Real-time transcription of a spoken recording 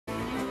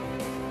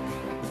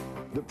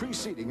The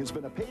preceding has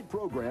been a paid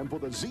program for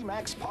the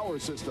Z-Max Power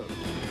System.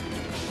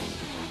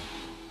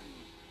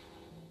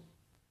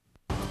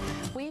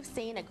 We've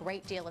seen a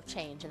great deal of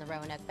change in the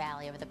Roanoke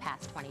Valley over the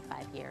past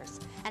 25 years,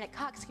 and at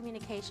Cox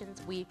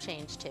Communications, we've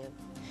changed too.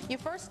 You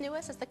first knew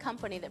us as the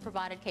company that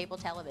provided cable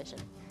television.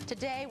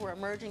 Today, we're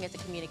emerging as a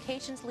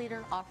communications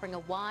leader, offering a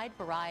wide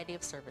variety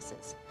of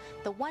services.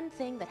 The one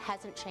thing that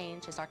hasn't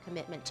changed is our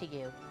commitment to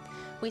you.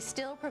 We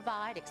still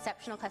provide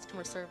exceptional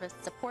customer service,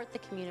 support the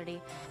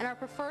community, and our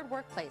preferred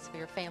workplace for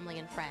your family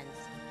and friends.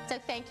 So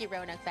thank you,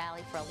 Roanoke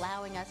Valley, for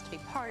allowing us to be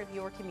part of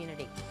your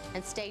community.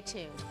 And stay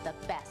tuned, the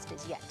best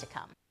is yet to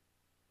come.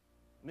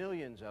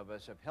 Millions of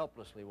us have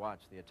helplessly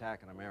watched the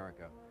attack on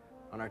America,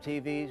 on our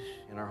TVs,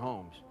 in our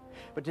homes.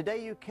 But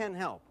today you can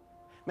help.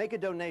 Make a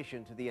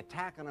donation to the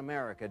Attack on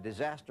America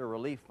Disaster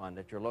Relief Fund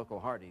at your local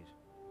Hardee's.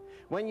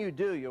 When you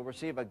do, you'll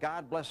receive a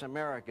God Bless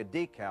America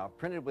decal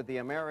printed with the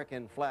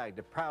American flag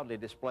to proudly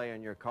display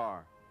on your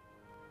car.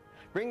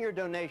 Bring your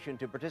donation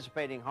to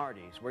participating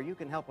Hardee's, where you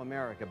can help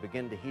America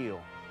begin to heal.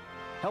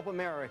 Help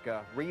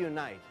America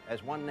reunite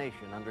as one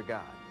nation under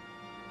God.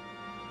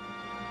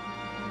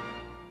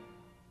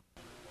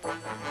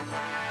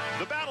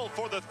 The battle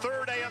for the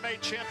third AMA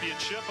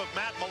championship of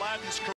Matt Mladen's career.